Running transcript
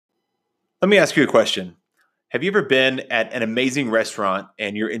Let me ask you a question. Have you ever been at an amazing restaurant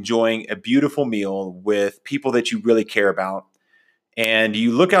and you're enjoying a beautiful meal with people that you really care about? And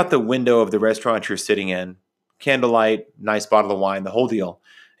you look out the window of the restaurant you're sitting in, candlelight, nice bottle of wine, the whole deal.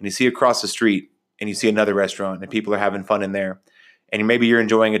 And you see across the street and you see another restaurant and people are having fun in there. And maybe you're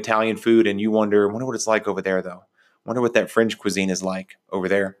enjoying Italian food and you wonder what it's like over there, though. Wonder what that French cuisine is like over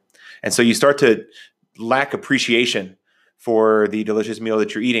there. And so you start to lack appreciation for the delicious meal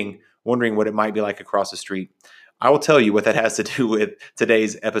that you're eating, wondering what it might be like across the street. I will tell you what that has to do with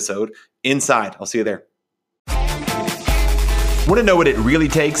today's episode inside. I'll see you there. Want to know what it really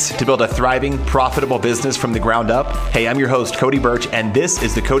takes to build a thriving, profitable business from the ground up? Hey, I'm your host, Cody Birch, and this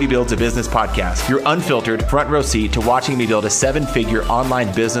is the Cody Builds a Business podcast, your unfiltered front row seat to watching me build a 7-figure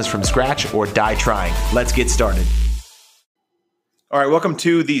online business from scratch or die trying. Let's get started. All right, welcome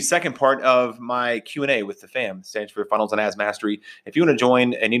to the second part of my Q&A with the fam. It stands for Funnels and Ads Mastery. If you want to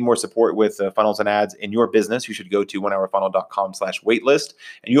join and need more support with funnels and ads in your business, you should go to onehourfunnel.com/waitlist,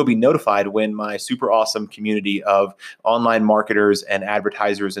 and you'll be notified when my super awesome community of online marketers and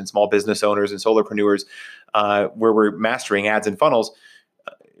advertisers and small business owners and solopreneurs, where we're mastering ads and funnels,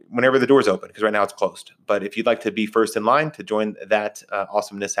 whenever the doors open, because right now it's closed. But if you'd like to be first in line to join that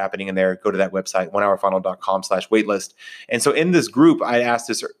awesomeness happening in there, go to that website, onehourfunnel.com/waitlist. And so in this group, I asked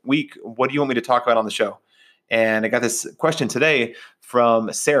this week, what do you want me to talk about on the show? And I got this question today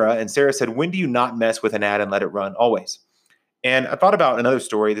from Sarah. And Sarah said, when do you not mess with an ad and let it run always? And I thought about another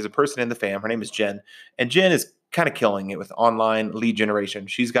story. There's a person in the fam. Her name is Jen. And Jen is kind of killing it with online lead generation.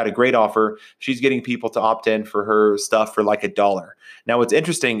 She's got a great offer. She's getting people to opt in for her stuff for like $1. Now, what's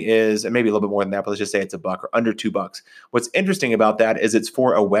interesting is, and maybe a little bit more than that, but let's just say it's $1 or under $2. What's interesting about that is it's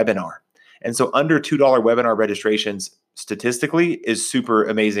for a webinar. And so under $2 webinar registrations statistically is super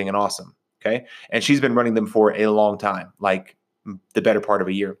amazing and awesome. Okay. And she's been running them for a long time, like the better part of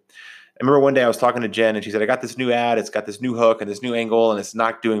a year. I remember one day I was talking to Jen and she said, I got this new ad. It's got this new hook and this new angle and it's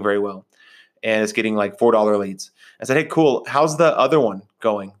not doing very well. And it's getting like $4 leads. I said, hey, cool. How's the other one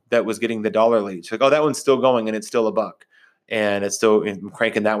going that was getting the $1 leads? She's like, oh, that one's still going and it's still $1. And it's still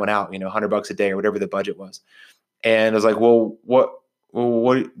cranking that one out, $100 a day or whatever the budget was. And I was like, well, what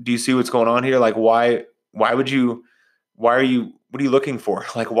do you see what's going on here? Like, what are you looking for?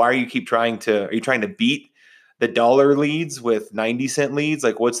 Like, why are you are you trying to beat the $1 leads with 90-cent leads?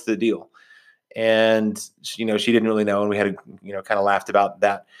 Like, what's the deal? And, she didn't really know. And we had, kind of laughed about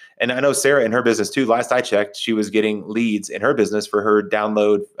that. And I know Sarah in her business too, last I checked, she was getting leads in her business for her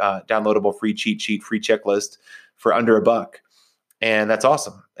downloadable free cheat sheet, free checklist for under $1. And that's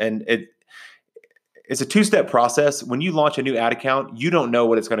awesome. And it's a 2-step process. When you launch a new ad account, you don't know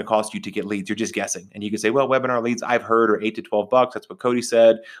what it's going to cost you to get leads. You're just guessing. And you can say, well, webinar leads I've heard are $8 to $12. That's what Cody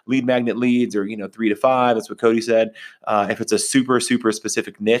said. Lead magnet leads are, 3 to 5. That's what Cody said. If it's a super, super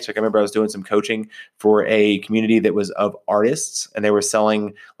specific niche, like I remember I was doing some coaching for a community that was of artists and they were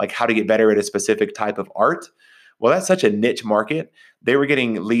selling like how to get better at a specific type of art. Well, that's such a niche market. They were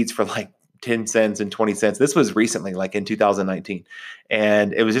getting leads for like 10 cents and 20 cents. This was recently, like in 2019.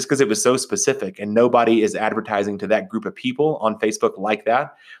 And it was just because it was so specific and nobody is advertising to that group of people on Facebook like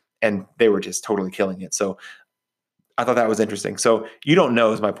that. And they were just totally killing it. So I thought that was interesting. So you don't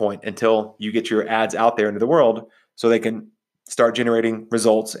know is my point until you get your ads out there into the world so they can start generating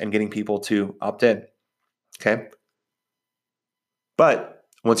results and getting people to opt in. Okay. But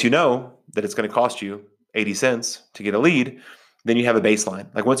once you know that it's going to cost you 80 cents to get a lead, then you have a baseline.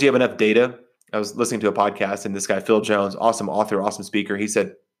 Like once you have enough data, I was listening to a podcast and this guy, Phil Jones, awesome author, awesome speaker. He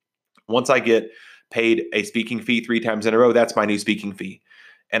said, once I get paid a speaking fee 3 times in a row, that's my new speaking fee.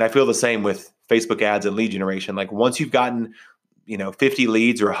 And I feel the same with Facebook ads and lead generation. Like once you've gotten, 50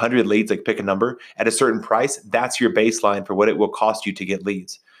 leads or 100 leads, like pick a number at a certain price, that's your baseline for what it will cost you to get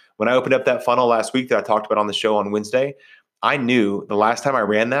leads. When I opened up that funnel last week that I talked about on the show on Wednesday, I knew the last time I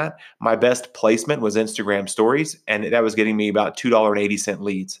ran that, my best placement was Instagram stories. And that was getting me about $2.80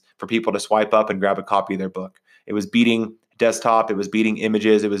 leads for people to swipe up and grab a copy of their book. It was beating desktop. It was beating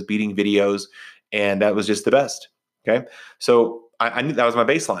images. It was beating videos. And that was just the best. Okay. So I knew that was my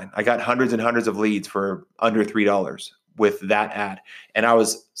baseline. I got hundreds and hundreds of leads for under $3 with that ad. And I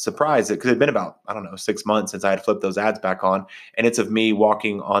was surprised because it had been about, 6 months since I had flipped those ads back on. And it's of me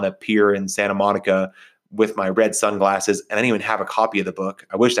walking on a pier in Santa Monica with my red sunglasses, and I didn't even have a copy of the book.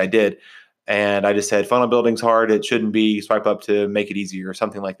 I wished I did. And I just said, funnel building's hard. It shouldn't be. Swipe up to make it easier or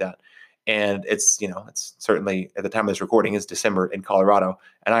something like that. And it's certainly at the time of this recording is December in Colorado.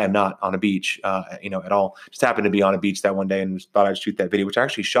 And I am not on a beach, at all. Just happened to be on a beach that one day and thought I'd shoot that video, which I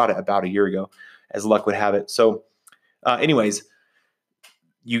actually shot it about a year ago as luck would have it. So anyways,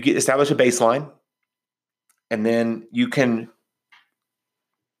 you establish a baseline and then you can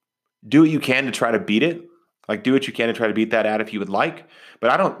do what you can to try to beat it. Like, do what you can to try to beat that ad if you would like. But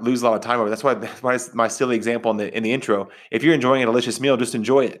I don't lose a lot of time over it. That's why it's my silly example in the intro. If you're enjoying a delicious meal, just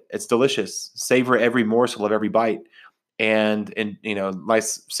enjoy it. It's delicious. Savor every morsel of every bite. And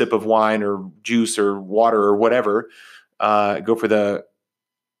nice sip of wine or juice or water or whatever. Go for the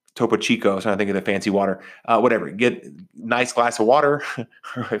Topo Chico. So I think of the fancy water. Whatever. Get nice glass of water,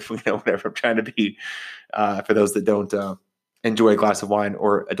 or whatever I'm trying to be. For those that don't enjoy a glass of wine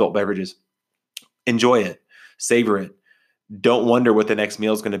or adult beverages, enjoy it. Savor it. Don't wonder what the next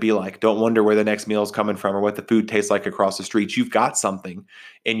meal is going to be like. Don't wonder where the next meal is coming from or what the food tastes like across the street. You've got something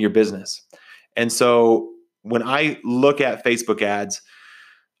in your business. And so when I look at Facebook ads,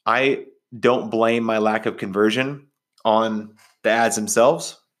 I don't blame my lack of conversion on the ads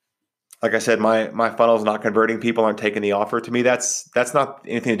themselves. Like I said, my funnel is not converting. People aren't taking the offer. To me, that's not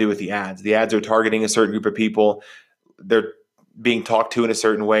anything to do with the ads. The ads are targeting a certain group of people. They're being talked to in a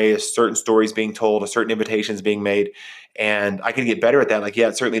certain way, a certain stories being told, a certain invitations being made. And I can get better at that. Like, yeah,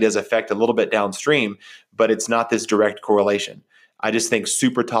 it certainly does affect a little bit downstream, but it's not this direct correlation. I just think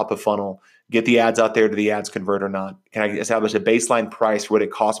super top of funnel, get the ads out there. Do the ads convert or not? Can I establish a baseline price for what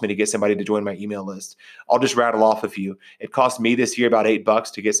it costs me to get somebody to join my email list? I'll just rattle off a few. It cost me this year about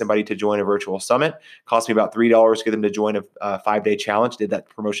 $8 to get somebody to join a virtual summit. It cost me about $3 to get them to join a 5-day challenge. Did that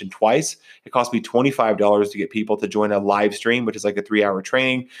promotion twice. It cost me $25 to get people to join a live stream, which is like a 3-hour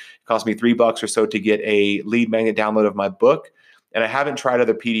training. It cost me $3 or so to get a lead magnet download of my book. And I haven't tried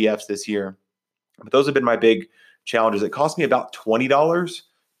other PDFs this year, but those have been my big challenges. It cost me about $20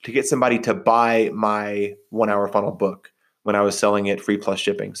 to get somebody to buy my 1-hour funnel book when I was selling it free plus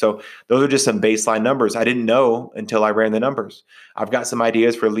shipping. So those are just some baseline numbers. I didn't know until I ran the numbers. I've got some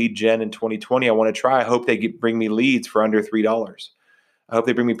ideas for lead gen in 2020 I want to try. I hope they bring me leads for under $3. I hope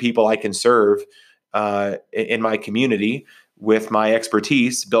they bring me people I can serve in my community with my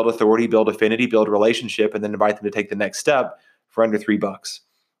expertise, build authority, build affinity, build a relationship, and then invite them to take the next step for under $3.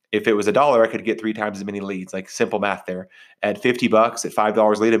 If it was $1, I could get 3 times as many leads. Like, simple math there. At $50, at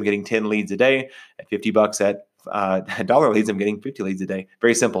 $5 lead, I'm getting 10 leads a day. At $50 at $1 leads, I'm getting 50 leads a day.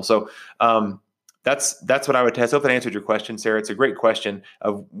 Very simple. So that's what I would test. I hope that answered your question, Sarah. It's a great question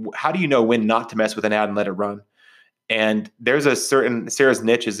of how do you know when not to mess with an ad and let it run? And there's a certain, Sarah's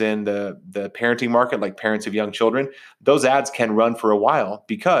niche is in the parenting market, like parents of young children. Those ads can run for a while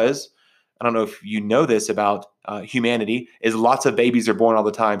because, I don't know if you know this about humanity, is lots of babies are born all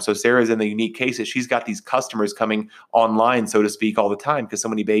the time. So Sarah's in the unique case that she's got these customers coming online, so to speak, all the time because so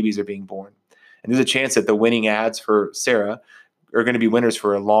many babies are being born. And there's a chance that the winning ads for Sarah are going to be winners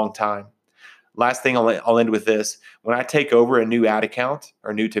for a long time. Last thing, I'll end with this. When I take over a new ad account,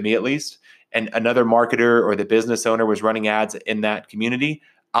 or new to me at least, and another marketer or the business owner was running ads in that community,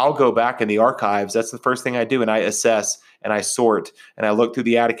 I'll go back in the archives. That's the first thing I do. And I assess and I sort and I look through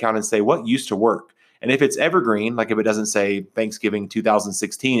the ad account and say, what used to work? And if it's evergreen, like if it doesn't say Thanksgiving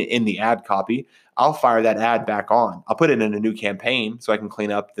 2016 in the ad copy, I'll fire that ad back on. I'll put it in a new campaign so I can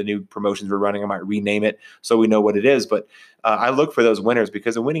clean up the new promotions we're running. I might rename it so we know what it is. But I look for those winners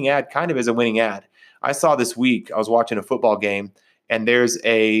because a winning ad kind of is a winning ad. I saw this week, I was watching a football game and there's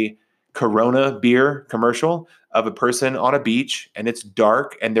a Corona beer commercial of a person on a beach and it's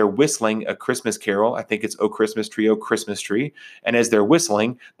dark and they're whistling a Christmas carol. I think it's "Oh Christmas Tree, Oh Christmas Tree." And as they're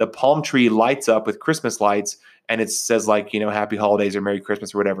whistling, the palm tree lights up with Christmas lights and it says like, Happy Holidays or Merry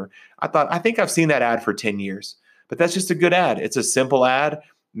Christmas or whatever. I think I've seen that ad for 10 years, but that's just a good ad. It's a simple ad,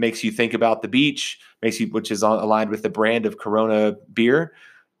 makes you think about the beach, which is aligned with the brand of Corona beer.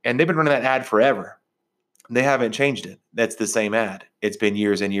 And they've been running that ad forever. They haven't changed it. That's the same ad. It's been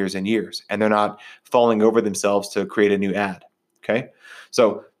years and years and years, and they're not falling over themselves to create a new ad. Okay.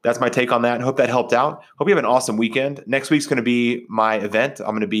 So that's my take on that. I hope that helped out. Hope you have an awesome weekend. Next week's going to be my event. I'm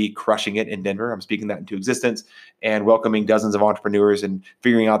going to be crushing it in Denver. I'm speaking that into existence and welcoming dozens of entrepreneurs and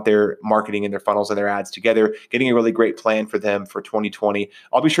figuring out their marketing and their funnels and their ads together, getting a really great plan for them for 2020.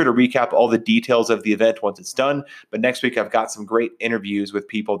 I'll be sure to recap all the details of the event once it's done. But next week, I've got some great interviews with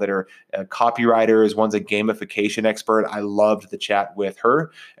people that are copywriters. One's a gamification expert. I loved the chat with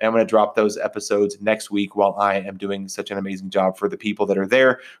her. And I'm going to drop those episodes next week while I am doing such an amazing job for the people that are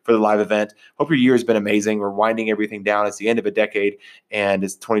there for the live event. Hope your year has been amazing. We're winding everything down. It's the end of a decade, and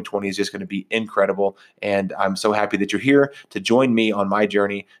 2020 is just going to be incredible. And I'm so happy that you're here to join me on my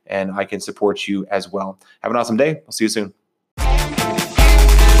journey, and I can support you as well. Have an awesome day. I'll see you soon.